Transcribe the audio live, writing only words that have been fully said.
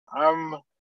I'm,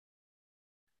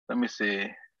 let me see.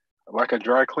 Like a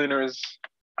dry cleaner is,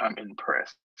 I'm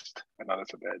impressed. I know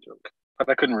that's a bad joke, but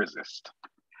I couldn't resist.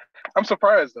 I'm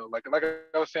surprised though. Like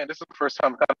I was saying, this is the first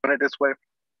time I'm kind of doing it this way.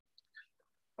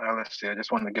 Let's see. I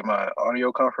just wanted to get my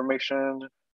audio confirmation.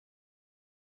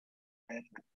 And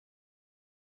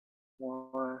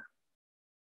one,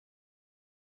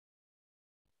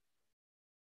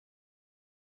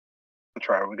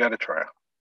 try. We got to try.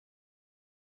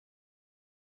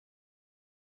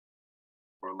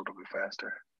 We're a little bit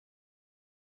faster.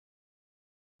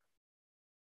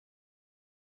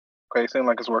 Okay, seems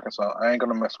like it's working, so I ain't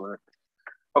gonna mess with it.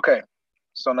 Okay,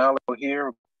 so now we're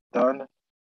here, done.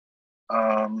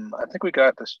 I think we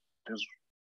got this.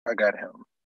 I got him.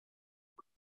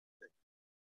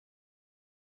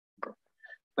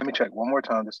 Let me check one more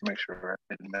time just to make sure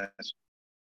I didn't mess.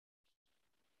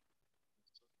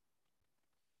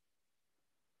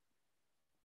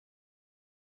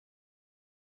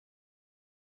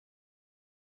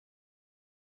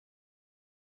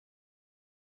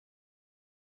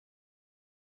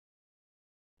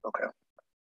 Okay.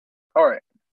 All right.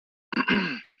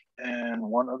 And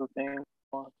one other thing,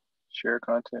 share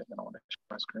content, and I want to share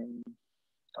my screen.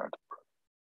 Start.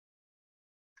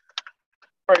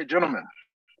 All right, gentlemen.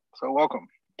 So welcome.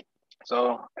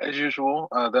 So as usual,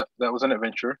 that was an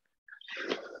adventure.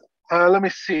 Let me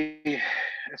see.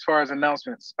 As far as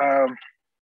announcements,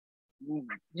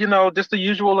 just the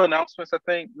usual announcements. I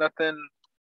think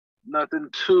nothing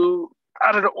too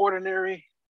out of the ordinary.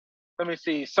 Let me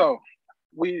see. So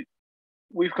we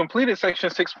we've completed section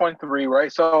 6.3,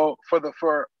 right? So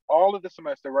for all of the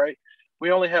semester, right?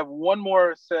 We only have one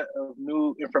more set of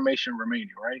new information remaining,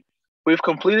 right? We've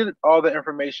completed all the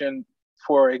information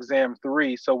for exam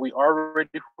 3, so we are ready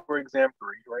for exam 3,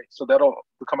 right? So that'll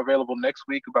become available next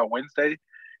week about Wednesday.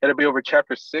 It'll be over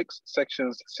chapter 6,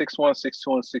 sections 6.1,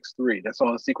 6.2, and 6.3. That's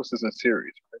on sequences and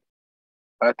series,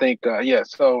 right? I think, yeah,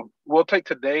 so we'll take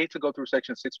today to go through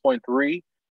section 6.3,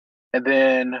 and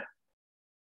then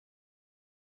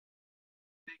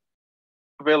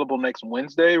available next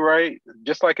Wednesday, right?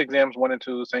 Just like exams 1 and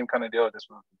 2, same kind of deal, just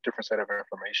with a different set of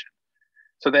information.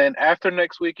 So then after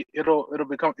next week, it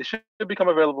should become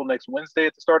available next Wednesday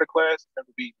at the start of class, and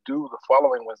it'll be due the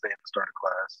following Wednesday at the start of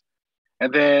class.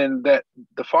 And then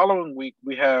the following week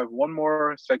we have one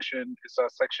more section. It's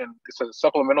a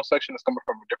supplemental section that's coming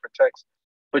from a different text,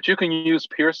 but you can use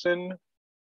Pearson.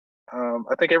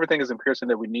 I think everything is in Pearson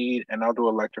that we need, and I'll do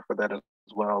a lecture for that as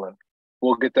well. And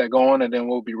we'll get that going, and then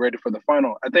we'll be ready for the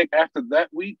final. I think after that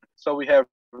week, so we have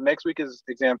next week is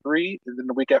exam 3, and then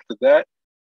the week after that,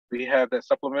 we have that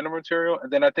supplemental material,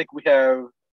 and then I think we have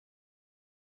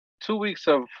 2 weeks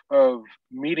of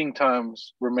meeting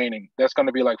times remaining. That's going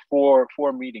to be like four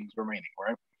meetings remaining,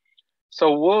 right?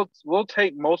 So we'll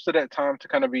take most of that time to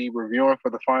kind of be reviewing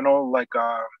for the final. Like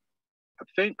I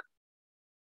think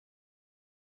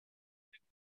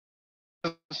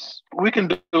we can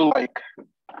do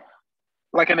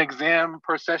like an exam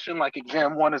per session. Like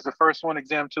exam 1 is the first one,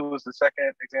 exam 2 is the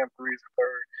second, exam 3 is the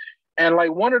third. And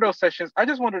like one of those sessions, I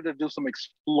just wanted to do some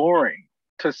exploring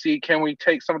to see, can we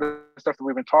take some of the stuff that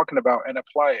we've been talking about and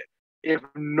apply it. If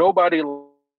nobody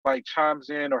like chimes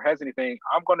in or has anything,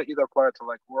 I'm going to either apply it to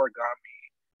like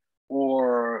origami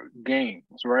or games,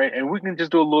 right? And we can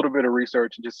just do a little bit of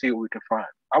research and just see what we can find.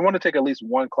 I want to take at least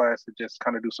one class to just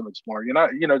kind of do some exploring.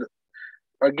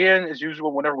 Again, as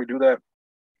usual, whenever we do that,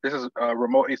 this is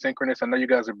remote asynchronous. I know you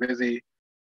guys are busy.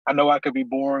 I know I could be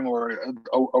boring or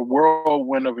a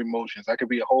whirlwind of emotions. I could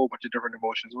be a whole bunch of different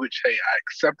emotions, which, hey, I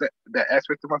accept that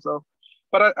aspect of myself.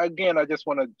 But again, I just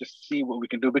want to just see what we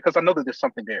can do, because I know that there's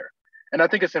something there. And I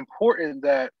think it's important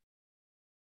that,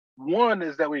 one,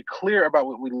 is that we're clear about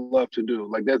what we love to do.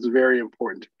 Like, that's very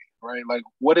important to me, right? Like,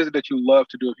 what is it that you love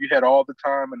to do? If you had all the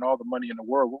time and all the money in the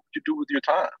world, what would you do with your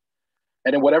time?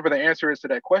 And then whatever the answer is to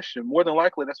that question, more than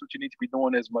likely, that's what you need to be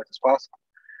doing as much as possible.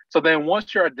 So then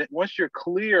once you're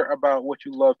clear about what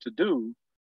you love to do,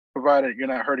 provided you're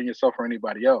not hurting yourself or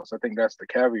anybody else, I think that's the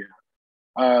caveat.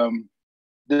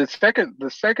 The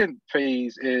second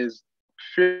phase is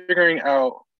figuring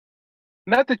out,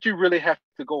 not that you really have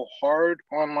to go hard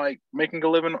on like making a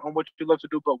living on what you love to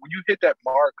do, but when you hit that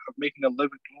mark of making a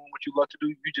living doing what you love to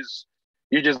do,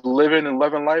 you're just living and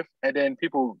loving life, and then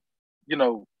people,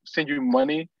 send you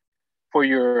money for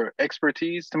your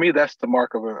expertise. To me, that's the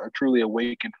mark of a truly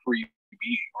awake and free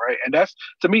being, right? And that's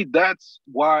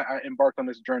why I embarked on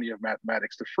this journey of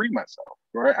mathematics, to free myself,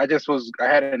 right? I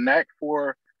had a knack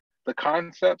for the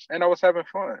concepts, and I was having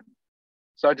fun.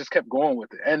 So I just kept going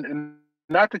with it. And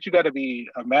not that you got to be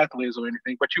a math whiz or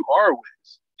anything, but you are a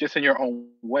whiz, just in your own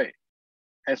way.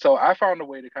 And so I found a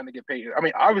way to kind of get paid. I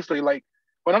mean, obviously, like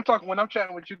when I'm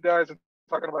chatting with you guys and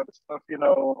talking about this stuff,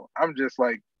 I'm just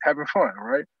like having fun,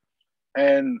 right?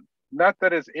 And not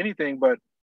that it's anything, but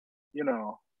you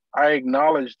know, I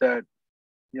acknowledge that,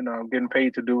 I'm getting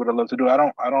paid to do what I love to do. I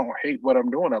don't hate what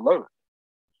I'm doing. I love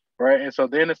it. Right. And so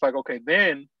then it's like, okay,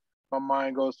 then my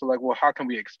mind goes to like, well, how can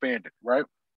we expand it? Right.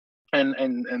 And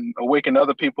awaken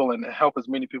other people and help as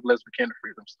many people as we can to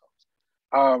free themselves.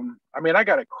 I mean, I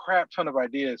got a crap ton of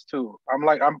ideas too.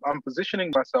 I'm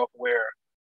positioning myself where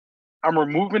I'm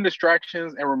removing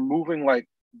distractions and removing like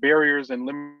barriers and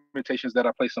limitations that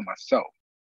I place on myself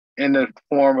in the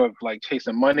form of like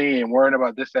chasing money and worrying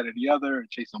about this, that, and the other, and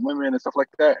chasing women and stuff like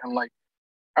that. And like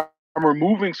I'm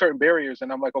removing certain barriers,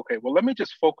 and I'm like, okay, well, let me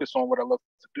just focus on what I love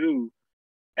to do,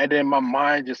 and then my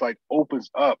mind just like opens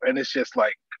up, and it's just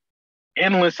like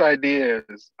endless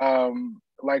ideas.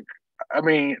 Like I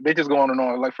mean, they just go on and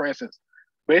on. Like for instance,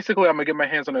 basically, I'm gonna get my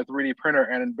hands on a 3D printer,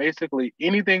 and basically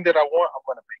anything that I want, I'm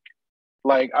gonna make it.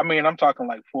 Like I mean, I'm talking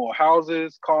like full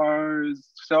houses, cars,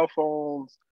 cell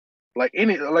phones, like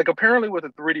apparently with a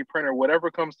 3D printer,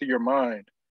 whatever comes to your mind,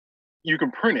 you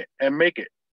can print it and make it.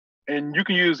 And you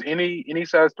can use any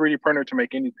size 3D printer to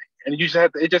make anything. And you just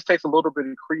have to, it just takes a little bit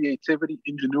of creativity,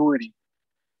 ingenuity,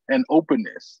 and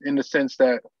openness in the sense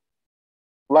that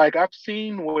like I've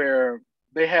seen where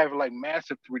they have like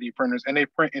massive 3D printers and they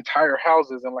print entire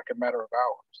houses in like a matter of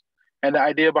hours. And the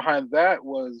idea behind that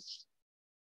was,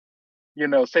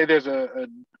 say there's a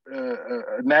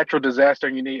natural disaster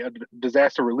and you need a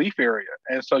disaster relief area.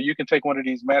 And so you can take one of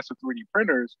these massive 3D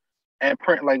printers and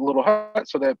print like little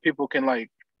huts so that people can like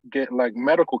get like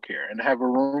medical care and have a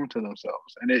room to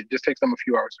themselves. And it just takes them a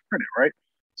few hours to print it, right?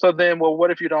 So then, well, what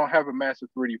if you don't have a massive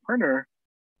 3D printer?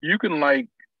 You can like,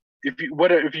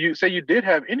 if you say you did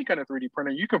have any kind of 3D printer,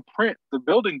 you can print the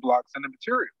building blocks and the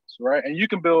materials, right? And you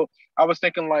can build. I was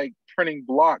thinking like printing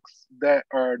blocks that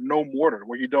are no mortar,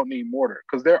 where you don't need mortar,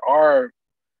 because there are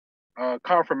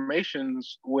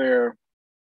conformations where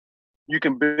you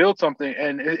can build something,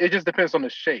 and it just depends on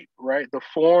the shape, right? The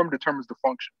form determines the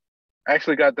function. I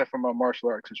actually got that from my martial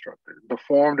arts instructor. The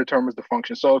form determines the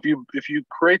function. So if you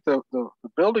create the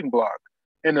building block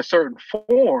in a certain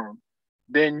form,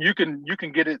 then you can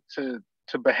get it to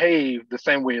behave the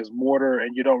same way as mortar,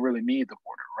 and you don't really need the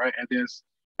mortar, right?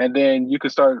 And then you can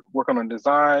start working on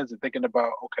designs and thinking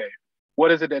about, okay,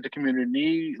 what is it that the community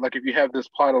need? Like if you have this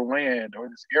plot of land or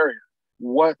this area,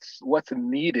 what's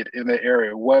needed in the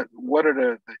area? What are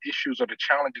the issues or the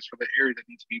challenges for the area that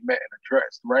need to be met and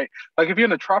addressed, right? Like if you're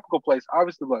in a tropical place,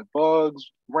 obviously like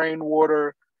bugs,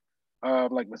 rainwater,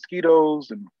 like mosquitoes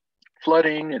and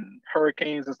flooding and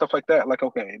hurricanes and stuff like that. Like,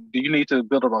 okay, do you need to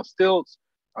build it on stilts?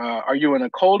 Are you in a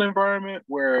cold environment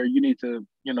where you need to,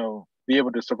 be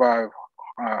able to survive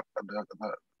the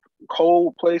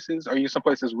cold places? Are you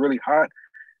someplace that's really hot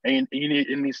and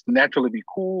it needs to naturally be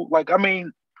cool? Like, I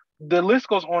mean, the list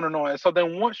goes on and on. And so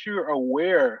then once you're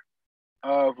aware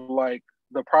of like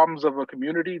the problems of a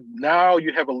community, now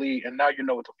you have a lead and now you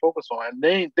know what to focus on. And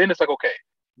then it's like, okay,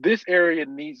 this area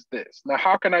needs this. Now,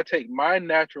 how can I take my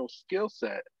natural skill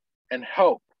set and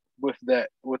help with that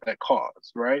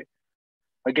cause, right?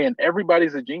 Again,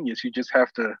 everybody's a genius. You just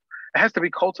have to, it has to be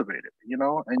cultivated,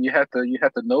 and you have to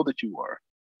know that you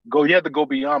have to go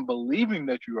beyond believing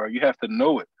that you are. You have to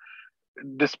know it.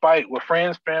 Despite what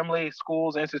friends, family,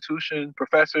 schools, institutions,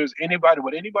 professors,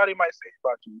 what anybody might say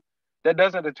about you, that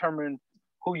doesn't determine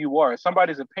who you are.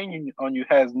 Somebody's opinion on you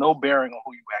has no bearing on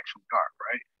who you actually are,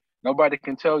 right? Nobody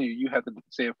can tell you. You have to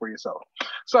say it for yourself.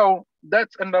 So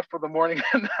that's enough for the morning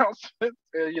announcement.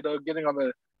 Getting on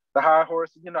the high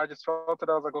horse. I just felt it.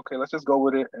 I was like, okay, let's just go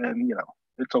with it, and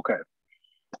it's okay.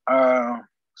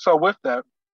 So with that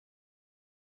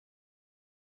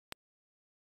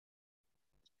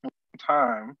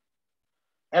time,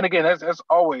 and again, as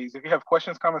always, if you have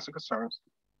questions, comments, or concerns,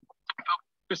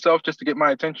 yourself just to get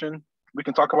my attention. We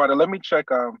can talk about it. Let me check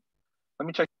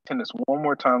attendance one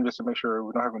more time just to make sure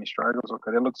we don't have any stragglers.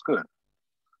 Okay, that looks good.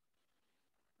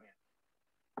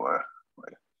 Boy,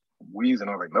 like wheezing.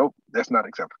 I was like, nope, that's not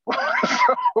acceptable.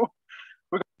 So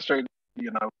we're going straight,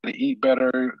 to eat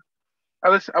better. I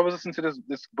was listening to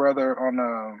this brother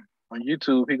on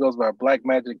YouTube. He goes by Black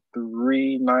Magic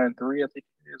 393, I think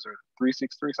it is, or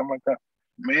 363, something like that.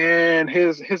 Man,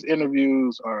 his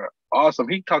interviews are awesome.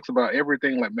 He talks about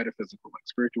everything like metaphysical, like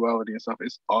spirituality and stuff.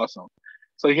 It's awesome.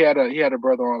 So he had a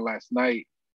brother on last night.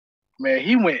 Man,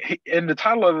 and the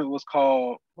title of it was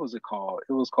called, what was it called?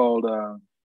 It was called it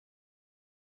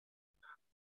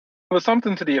was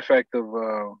something to the effect of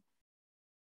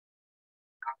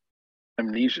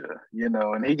amnesia,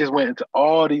 and he just went into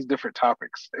all these different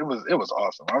topics. It was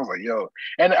awesome. I was like, yo,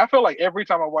 and I feel like every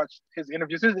time I watch his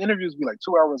interviews be like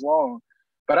 2 hours long,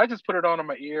 but I just put it on in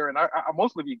my ear, and I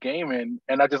mostly be gaming,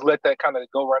 and I just let that kind of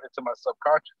go right into my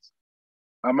subconscious.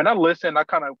 And I listen, I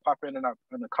kind of pop in and out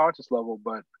in the conscious level,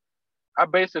 but I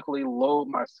basically load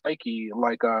my psyche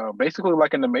like basically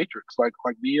like in the Matrix, like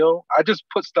Neo. I just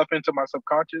put stuff into my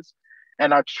subconscious,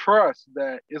 and I trust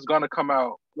that it's gonna come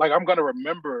out. Like I'm gonna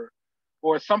remember,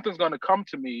 or something's gonna come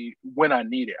to me when I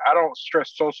need it. I don't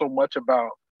stress so much about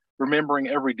remembering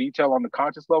every detail on the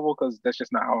conscious level because that's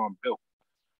just not how I'm built.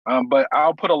 But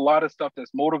I'll put a lot of stuff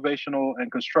that's motivational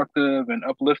and constructive and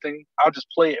uplifting. I'll just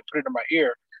play it, put it in my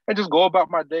ear, and just go about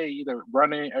my day, either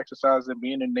running, exercising,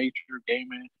 being in nature,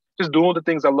 gaming, just doing the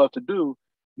things I love to do.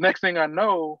 Next thing I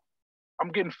know, I'm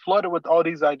getting flooded with all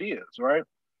these ideas, right?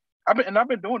 I've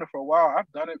been doing it for a while.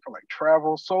 I've done it for like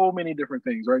travel, so many different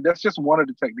things, right? That's just one of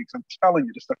the techniques. I'm telling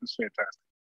you, this stuff is fantastic.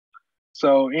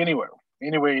 So anyway,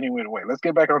 let's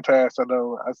get back on task. I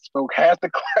know I spoke half the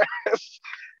class,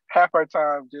 half our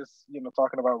time just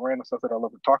talking about random stuff that I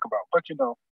love to talk about. But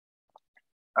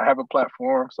I have a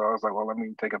platform, so I was like, well, let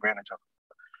me take advantage of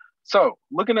it. So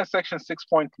looking at section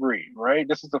 6.3, right?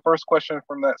 This is the first question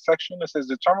from that section. It says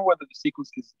determine whether the sequence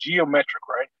is geometric,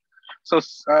 right? So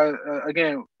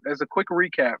again, as a quick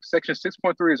recap, section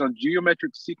 6.3 is on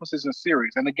geometric sequences and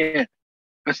series. And again,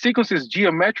 a sequence is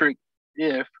geometric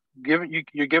if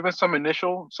you're given some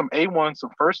A1, some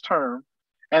first term,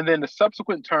 and then the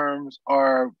subsequent terms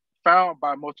are found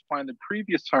by multiplying the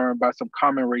previous term by some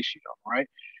common ratio, right?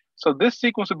 So this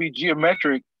sequence would be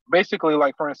geometric, basically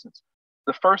like, for instance,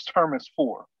 the first term is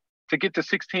 4. To get to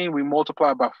 16, we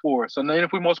multiply by 4. So then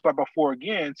if we multiply by 4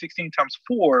 again, 16 times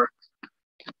 4,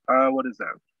 what is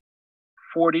that?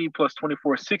 40 plus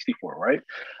 24 is 64, right?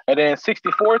 And then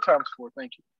 64 times 4,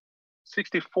 thank you.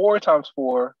 64 times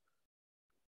 4,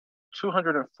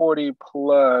 240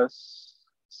 plus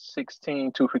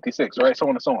 16, 256, right? So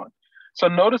on and so on. So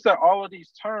notice that all of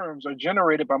these terms are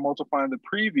generated by multiplying the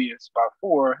previous by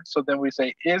 4. So then we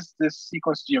say, is this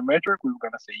sequence geometric? We're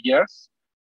going to say yes.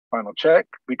 Final check.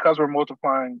 Because we're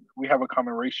multiplying, we have a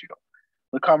common ratio.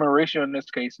 The common ratio in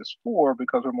this case is 4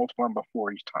 because we're multiplying by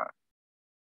 4 each time.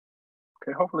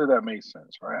 Okay, hopefully that makes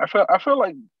sense, right? I feel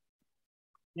like,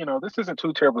 this isn't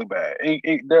too terribly bad.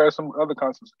 There are some other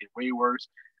concepts that get way worse,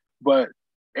 but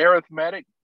arithmetic,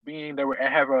 being that we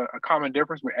have a common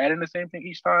difference, we're adding the same thing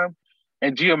each time,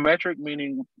 and geometric,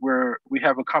 meaning we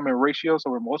have a common ratio, so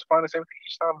we're multiplying the same thing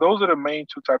each time. Those are the main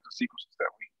two types of sequences that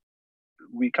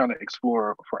we kind of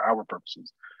explore for our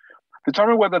purposes.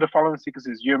 Determine whether the following sequence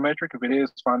is geometric. If it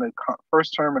is, find the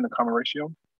first term and the common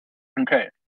ratio. Okay.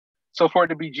 So for it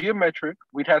to be geometric,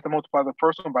 we'd have to multiply the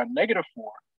first one by -4,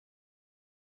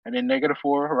 and then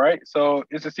 -4, right? So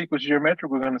is the sequence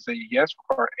geometric? We're going to say yes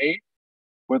for part A,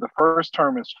 where the first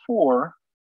term is 4,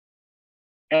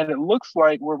 and it looks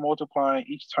like we're multiplying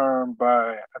each term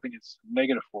by, I think it's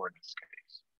 -4 in this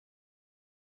case.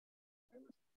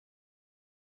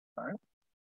 All right.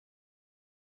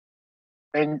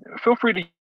 And feel free to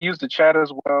use the chat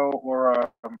as well,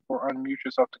 or unmute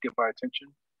yourself to get my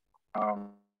attention.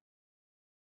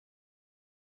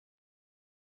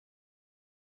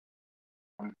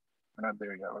 We're not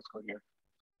there yet. Let's go here.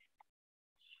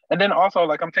 And then also,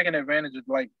 like, I'm taking advantage of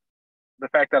like the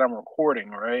fact that I'm recording,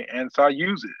 right? And so I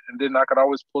use it, and then I could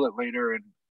always pull it later. And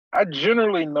I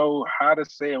generally know how to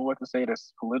say and what to say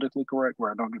that's politically correct, where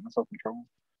I don't get myself in trouble.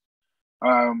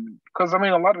 Because I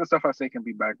mean, a lot of the stuff I say can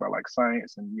be backed by like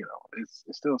science, and it's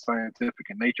still scientific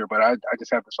in nature, but I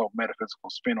just have this whole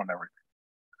metaphysical spin on everything.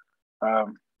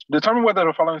 Determine whether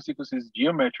the following sequence is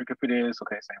geometric. If it is,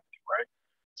 okay, same thing, right?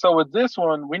 So with this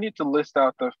one, we need to list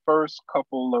out the first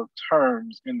couple of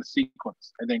terms in the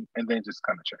sequence, and then just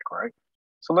kind of check, right?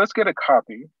 So let's get a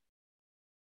copy.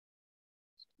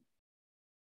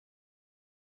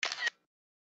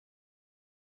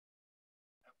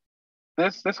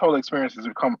 This whole experience has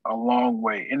come a long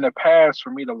way. In the past,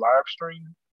 for me to live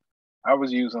stream, I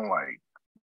was using like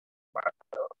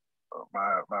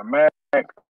my Mac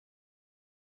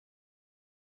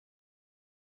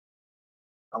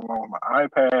along with my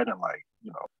iPad, and like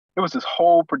it was this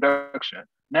whole production.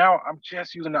 Now I'm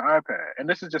just using the iPad, and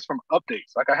this is just from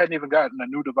updates. Like I hadn't even gotten a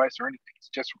new device or anything. It's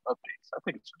just from updates. I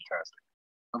think it's fantastic.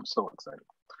 I'm so excited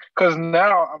because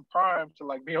now I'm primed to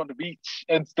like be on the beach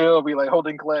and still be like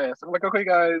holding class. I'm like, okay,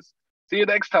 guys, see you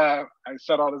next time. I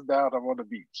shut all this down. I'm on the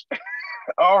beach,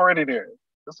 already there.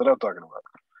 That's what I'm talking about.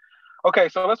 Okay,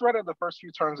 so let's write out the first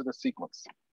few terms of the sequence.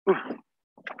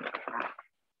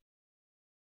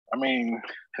 I mean,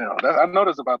 I know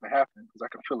this is about to happen because I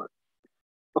can feel it.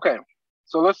 Okay,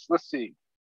 So let's see.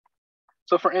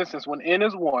 So for instance, when n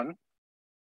is 1,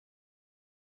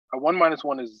 1 minus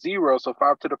 1 is 0, so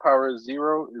 5 to the power of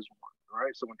 0 is 1,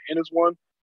 right? So when n is 1,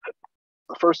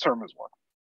 the first term is 1.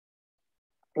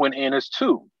 When n is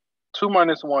 2, 2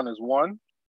 minus 1 is 1,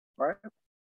 right?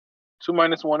 2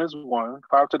 minus 1 is 1.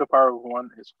 5 to the power of 1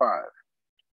 is 5.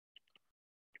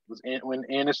 When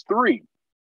n is 3,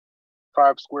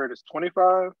 5 squared is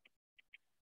 25.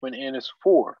 When n is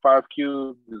 4, 5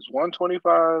 cubed is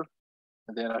 125.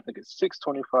 And then I think it's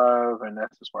 625, and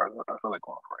that's as far as I feel like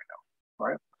going for right now,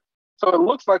 right? So it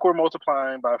looks like we're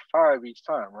multiplying by 5 each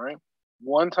time, right?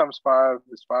 1 times 5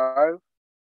 is 5,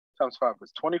 times 5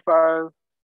 is 25,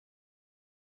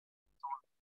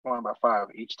 going by 5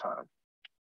 each time.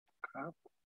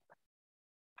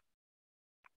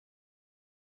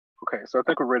 Okay, so I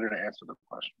think we're ready to answer the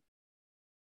question.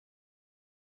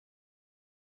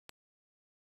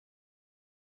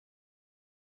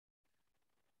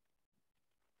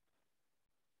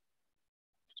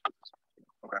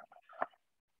 Okay.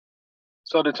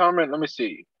 So determine, let me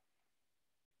see.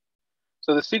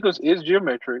 So the sequence is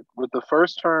geometric with the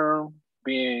first term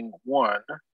being 1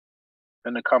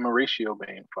 and the common ratio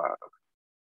being 5.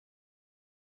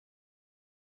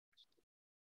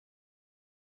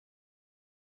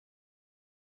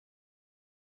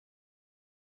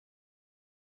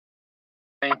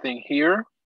 Same thing here.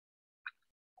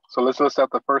 So let's list out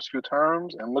the first few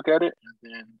terms and look at it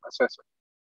and then assess it.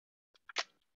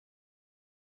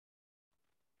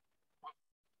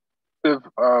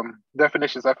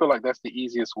 Definitions, I feel like that's the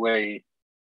easiest way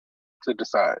to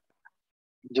decide.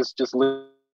 Just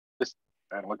list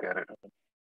and look at it.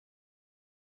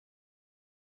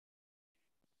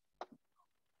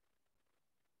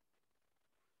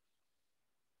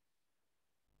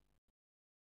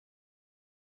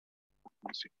 Let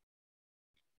me see.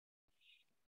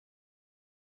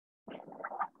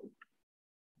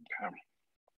 Okay.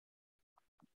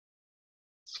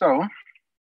 So,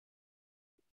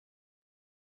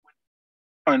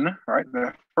 1, right?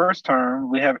 The first term,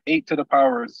 we have 8 to the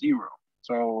power of 0.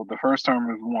 So the first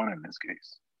term is 1 in this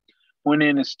case. When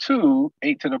n is 2,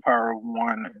 8 to the power of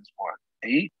 1 is what?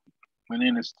 8. When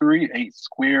n is 3, 8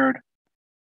 squared,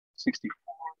 64.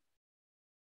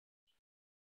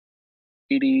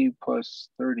 80 plus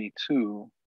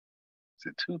 32, is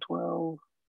it 212?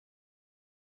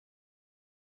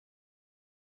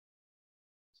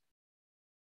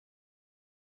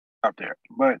 Up there,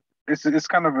 but it's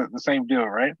kind of the same deal,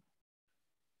 right?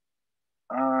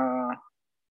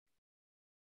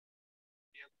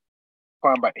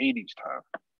 Fine by 8 each time,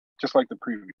 just like the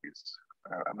previous.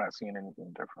 I'm not seeing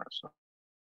anything different. So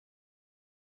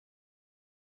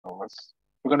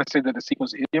we're going to say that the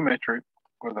sequence is geometric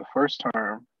for the first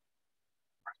term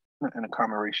and the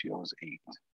common ratio is 8.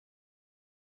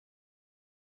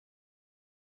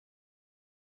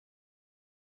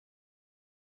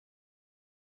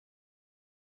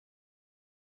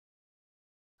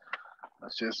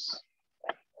 Let's just,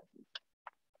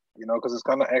 because it's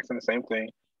kind of asking the same thing.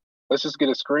 Let's just get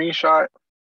a screenshot.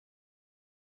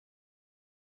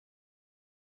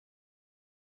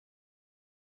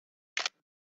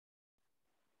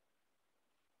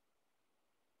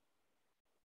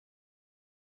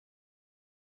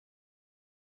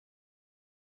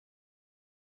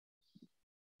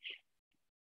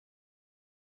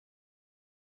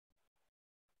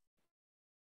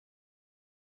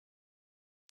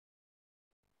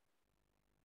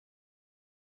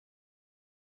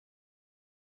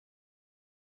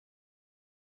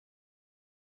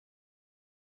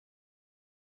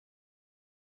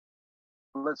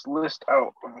 Let's list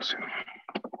out. Let me see.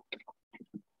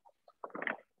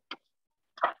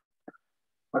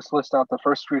 Let's list out the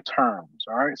first few terms.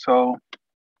 All right, so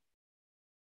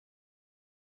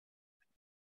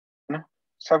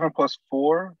 7 plus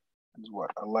 4 is what?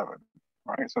 11.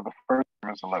 All right, so the first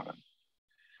term is 11.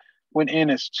 When n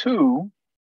is 2,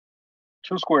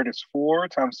 2 squared is 4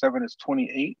 times 7 is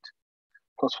 28,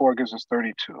 plus 4 gives us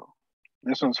 32.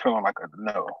 This one's feeling like a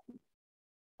no.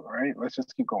 All right, let's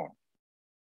just keep going.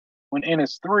 When n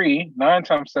is 3, 9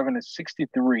 times 7 is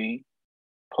 63,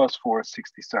 plus 4 is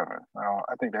 67. Now,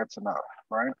 I think that's enough,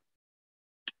 right?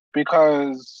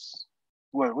 Because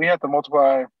what we have to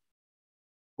multiply,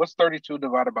 what's 32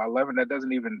 divided by 11? That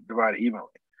doesn't even divide evenly.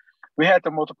 We had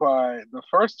to multiply the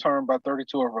first term by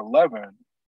 32 over 11.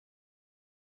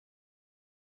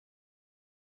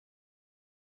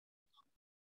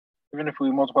 Even if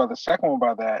we multiply the second one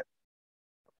by that,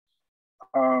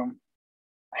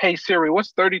 hey Siri,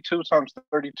 what's 32 times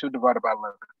 32 divided by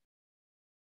 11?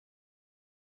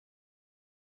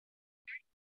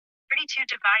 32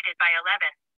 divided by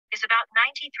 11 is about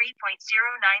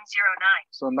 93.0909.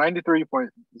 So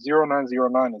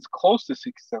 93.0909 is close to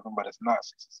 67, but it's not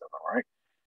 67, right?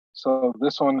 So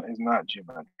this one is not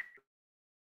geometric.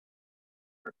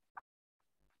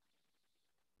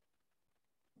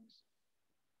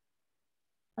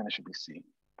 And it should be C.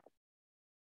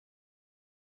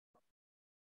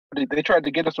 They tried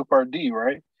to get us with part D,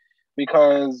 right?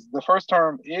 Because the first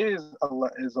term is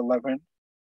 11.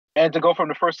 And to go from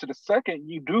the first to the second,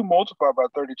 you do multiply by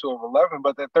 32 over 11,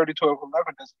 but that 32 over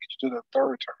 11 doesn't get you to the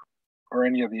third term or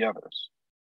any of the others.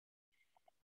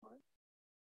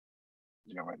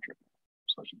 Geometric.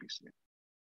 So it should be C.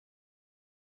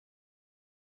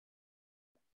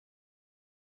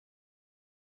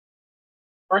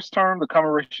 First term, the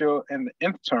common ratio, and the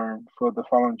nth term for the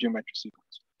following geometric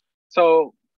sequence.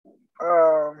 So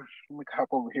let me hop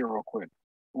over here real quick.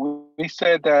 We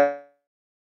said that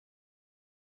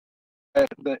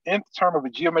the nth term of a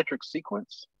geometric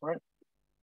sequence, right?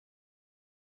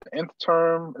 The nth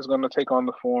term is going to take on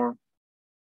the form.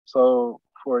 So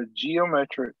for a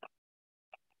geometric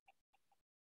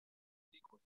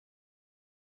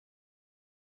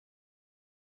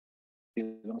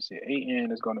let me see,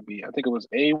 AN is going to be, I think it was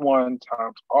A1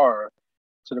 times R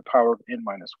to the power of N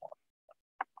minus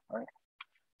 1, right?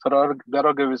 So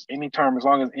that'll give us any term as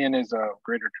long as N is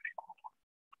greater than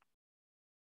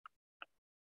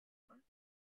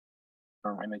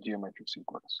equal term in a geometric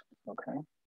sequence, okay?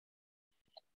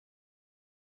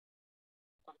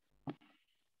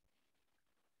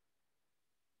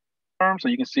 So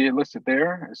you can see it listed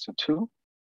there, it's a 2.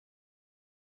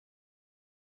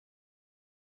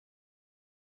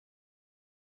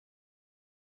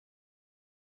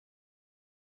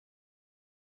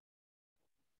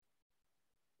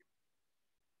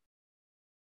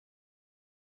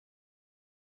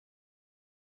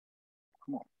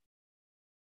 Come on.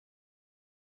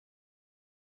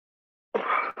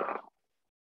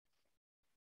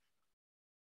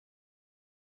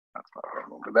 That's not what I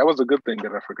remember. That was a good thing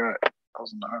that I forgot. I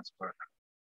was in the hotspot.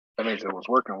 That means it was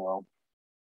working well.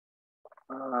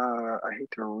 I hate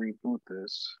to reboot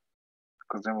this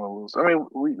because then we'll lose. I mean,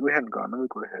 we hadn't gone. Let me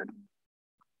go ahead.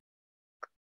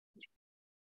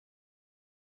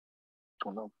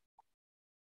 Don't know.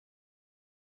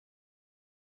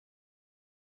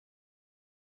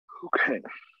 Okay.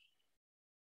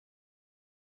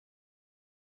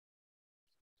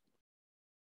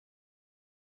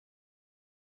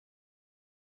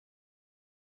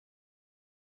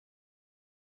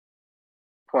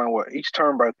 Find what? Each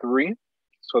term by 3.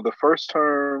 So the first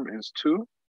term is 2.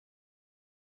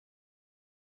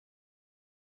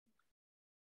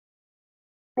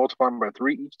 Multiplying by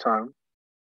 3 each time.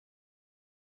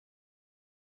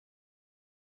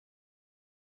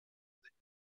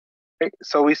 Okay,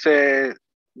 so we said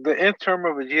the nth term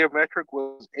of a geometric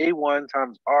was A1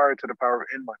 times R to the power of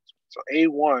N minus 1. So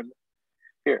A1,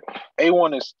 here,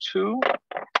 A1 is 2.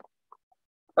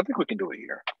 I think we can do it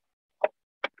here.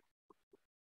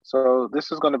 So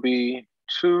this is going to be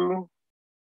 2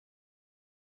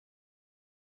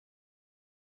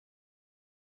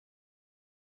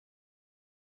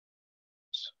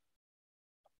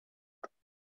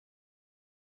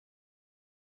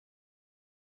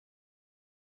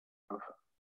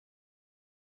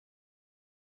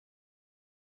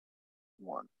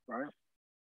 1, right?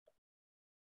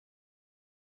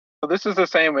 So this is the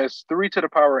same as 3 to the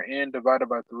power N divided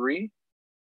by 3.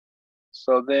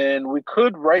 So then we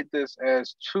could write this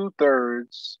as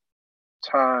 2/3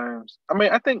 times. I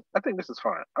mean, I think this is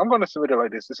fine. I'm going to submit it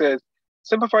like this. It says,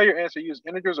 simplify your answer. Use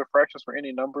integers or fractions for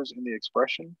any numbers in the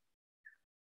expression.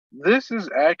 This is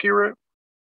accurate.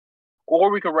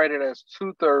 Or we can write it as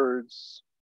 2/3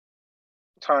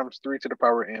 times 3 to the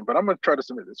power N. But I'm going to try to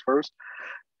submit this first.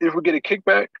 If we get a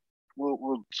kickback,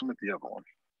 we'll submit the other one.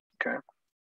 Okay.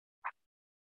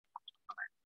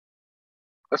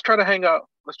 Let's try to hang out.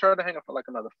 Let's try to hang out for like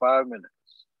another 5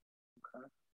 minutes. Okay. A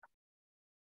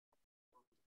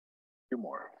few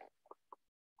more.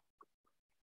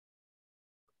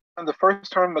 And the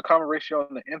first term, the common ratio,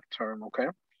 and the nth term, okay?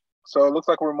 So it looks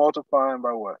like we're multiplying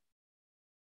by what?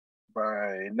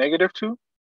 By -2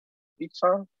 each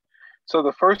time. So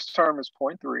the first term is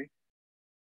 0.3.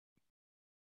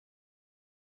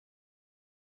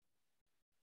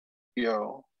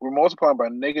 We're multiplying by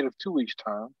 -2 each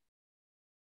time.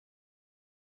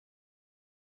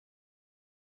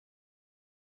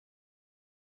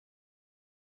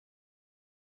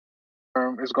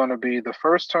 Is going to be the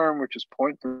first term, which is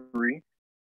 0.3.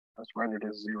 Let's write it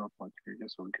as 0.3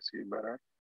 just so we can see it better.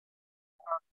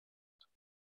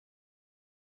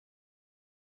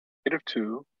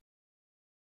 -2.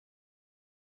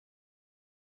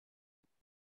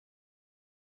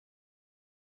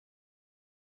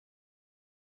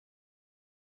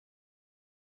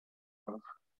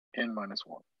 n minus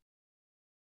 1.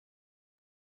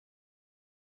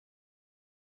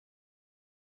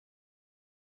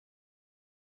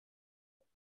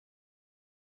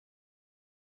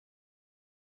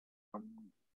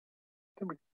 Give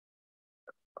me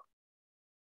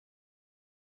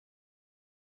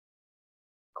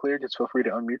clear. Just feel free to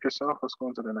unmute yourself. Let's go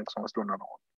into the next one. Let's do another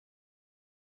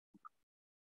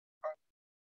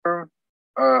one.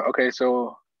 Okay,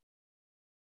 so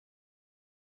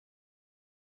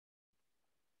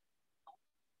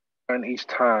and each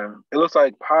time it looks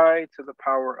like pi to the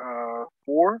power of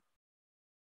 4,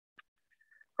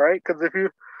 right? Because if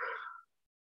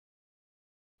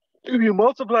you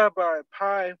multiply by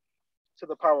pi to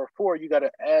the power of 4, you got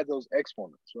to add those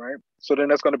exponents, right? So then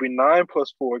that's going to be 9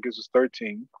 plus 4 gives us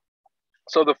 13.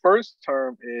 So the first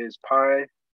term is pi.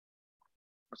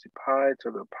 Let's see, pi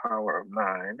to the power of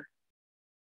 9.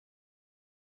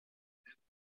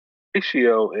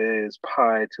 Ratio is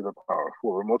pi to the power of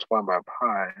 4. We're multiplying by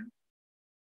pi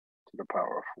to the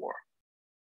power of 4.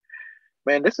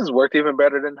 Man, this has worked even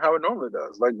better than how it normally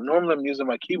does. Like normally I'm using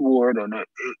my keyboard and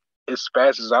it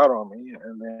spazzes out on me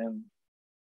and then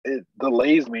it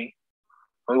delays me.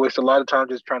 I waste a lot of time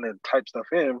just trying to type stuff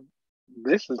in.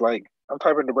 This is like I'm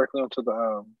typing directly onto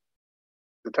the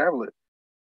tablet.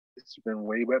 It's been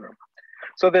way better.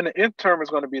 So then the nth term is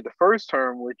going to be the first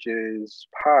term, which is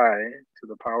pi to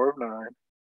the power of 9.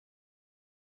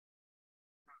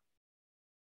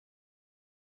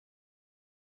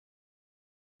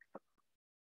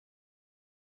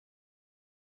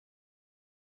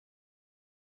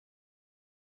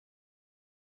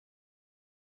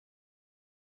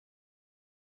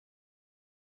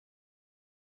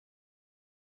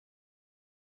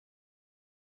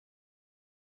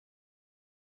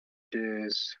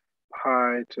 Is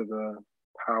pi to the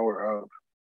power of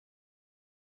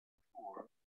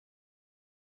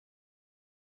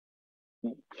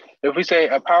 4. If we say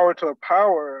a power to a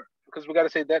power, because we got to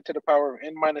say that to the power of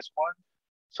n minus 1.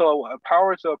 So a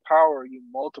power to a power, you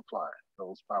multiply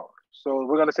those powers. So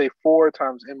we're going to say 4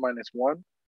 times n minus 1.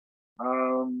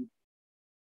 Um,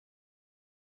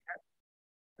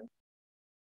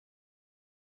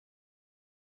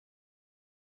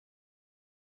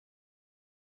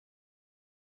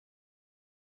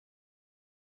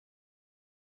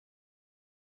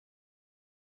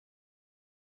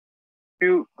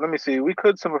 let me see. We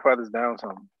could simplify this down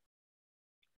some.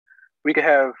 We could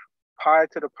have pi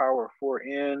to the power of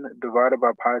 4n divided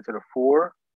by pi to the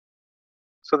 4.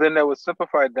 So then that would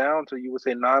simplify down to, you would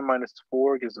say 9 minus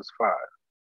 4 gives us 5.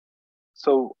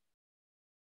 So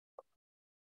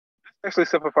this actually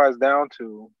simplifies down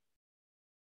to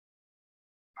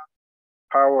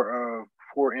power of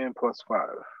 4n plus 5,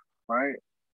 right?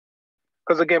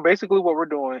 Because again, basically what we're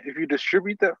doing, if you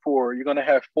distribute that 4, you're going to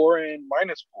have 4n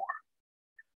minus 4.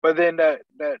 But then that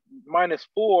minus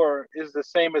 4 is the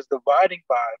same as dividing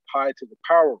by pi to the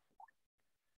power of 4.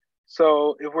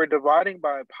 So if we're dividing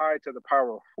by pi to the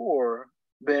power of 4,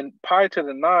 then pi to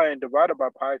the 9 divided by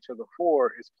pi to the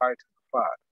 4 is pi to the 5.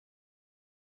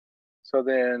 So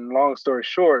then, long story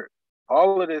short,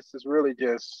 all of this is really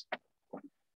just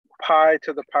pi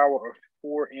to the power of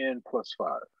 4n plus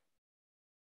 5.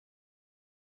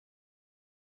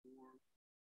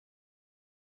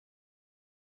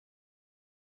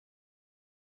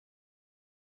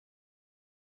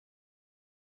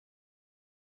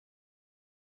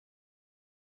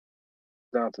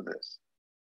 Down to this.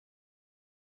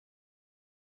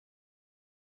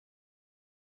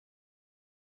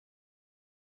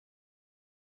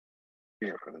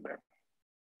 Here for the day.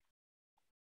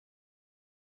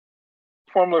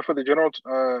 Formula for the general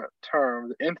term,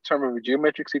 the nth term of a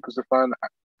geometric sequence to find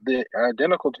the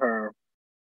identical term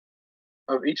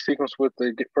of each sequence with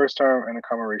the first term and a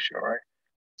common ratio, right?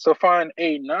 So find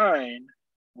A9,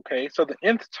 okay, so the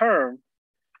nth term,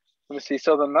 let me see,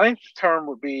 so the ninth term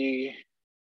would be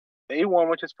A1,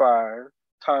 which is 5,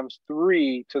 times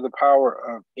 3 to the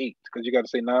power of 8, because you got to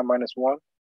say 9 minus 1.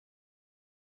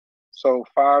 So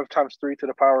 5 times 3 to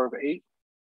the power of 8.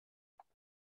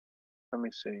 Let me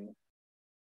see.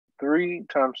 3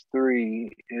 times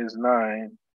 3 is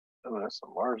 9. Oh, that's a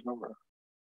large number.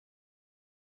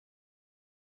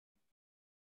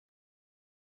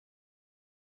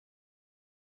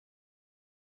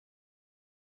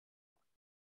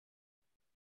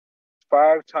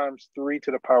 Five times 3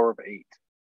 to the power of 8.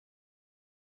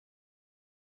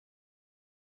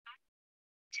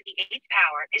 To the 8th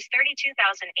power is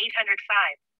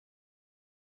 32,805.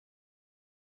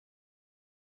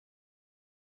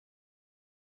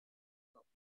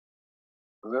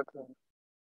 Is that the...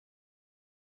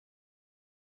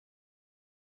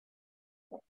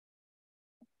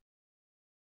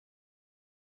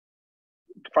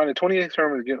 Find the 28th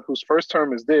term whose first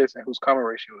term is this and whose common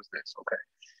ratio is this. Okay.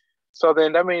 So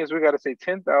then that means we got to say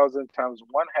 10,000 times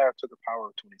 1/2 to the power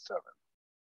of 27.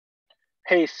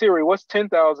 Hey Siri, what's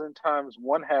 10,000 times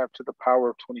 1/2 to the power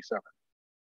of 27?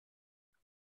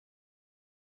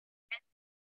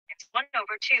 It's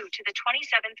 1/2 to the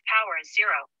 27th power is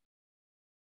 0.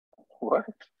 What?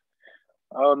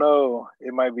 Oh no,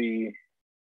 it might be.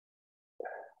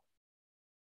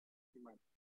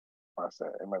 What's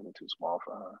that? It might be too small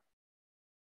for her.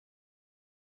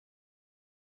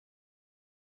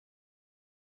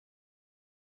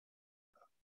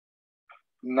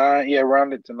 9, yeah,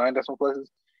 round it to 9 decimal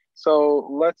places. So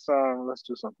let's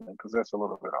do something because that's a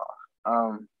little bit off.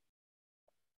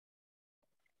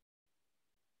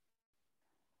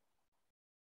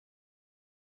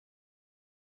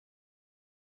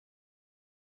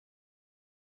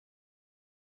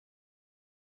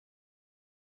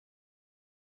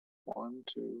 One,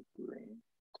 two, three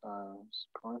times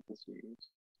parentheses.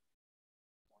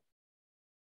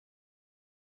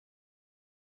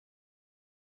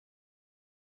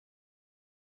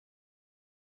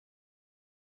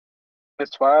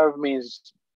 It's 5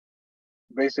 means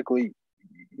basically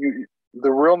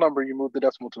the real number, you move the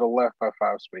decimal to the left by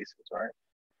 5 spaces, right?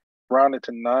 Round it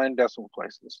to 9 decimal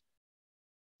places.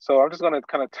 So I'm just going to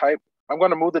kind of type, I'm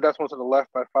going to move the decimal to the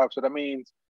left by 5. So that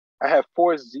means I have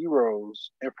 4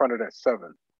 zeros in front of that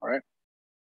 7, right?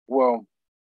 Well,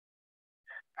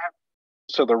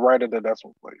 to the right of the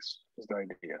decimal place is the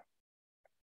idea.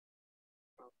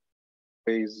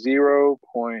 A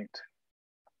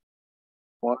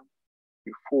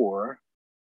 0.124.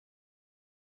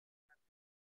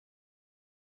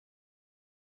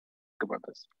 Think about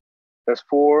this. That's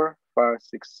 4, 5,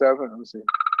 6, 7. Let me see.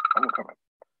 I'm gonna come in.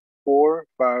 4,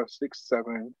 5, 6,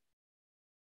 7,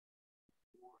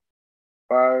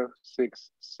 5,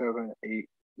 6, 7, 8,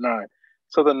 9.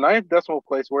 So the 9th decimal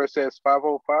place where it says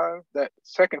 505, that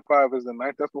second 5 is the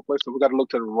 9th decimal place. So we got to look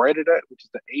to the right of that, which is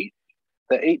the 8.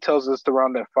 The 8 tells us to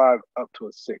round that 5 up to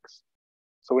a 6.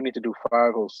 So we need to do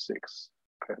 506.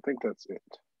 Okay, I think that's it.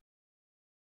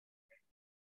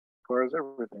 Where's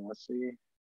everything? Let's see.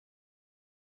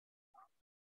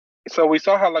 So we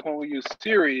saw how, like, when we use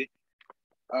Siri,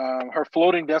 her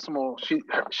floating decimal, she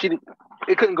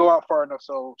it couldn't go out far enough,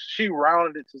 so she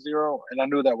rounded it to 0, and I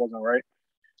knew that wasn't right.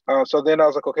 So then I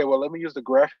was like, okay, well, let me use the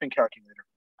graphing calculator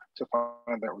to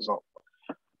find that result.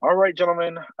 All right,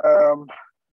 gentlemen.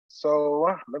 So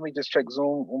let me just check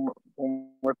Zoom one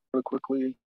more really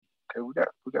quickly. Okay, we got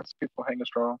some people hanging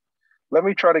strong. Let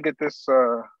me try to get this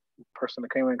person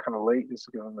that came in kind of late just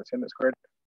to give them attendance credit.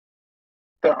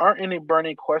 If there aren't any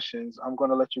burning questions, I'm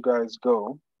going to let you guys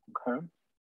go. Okay.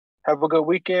 Have a good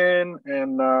weekend,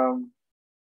 and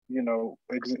you know,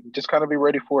 just kind of be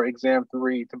ready for exam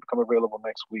 3 to become available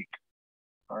next week.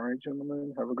 All right,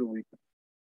 gentlemen, have a good weekend.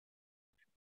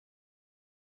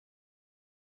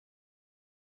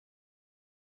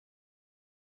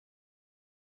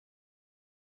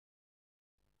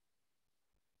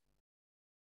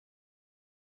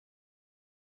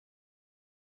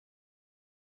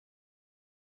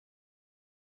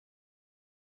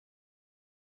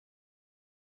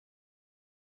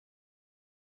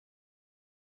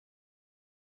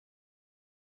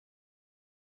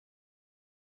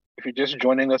 If you're just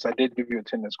joining us, I did give you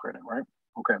attendance credit, right?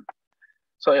 Okay.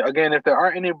 So again, if there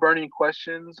aren't any burning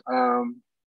questions,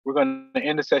 we're going to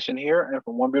end the session here. And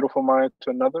from one beautiful mind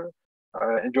to another,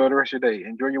 enjoy the rest of your day.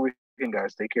 Enjoy your weekend,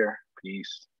 guys. Take care.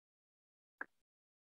 Peace.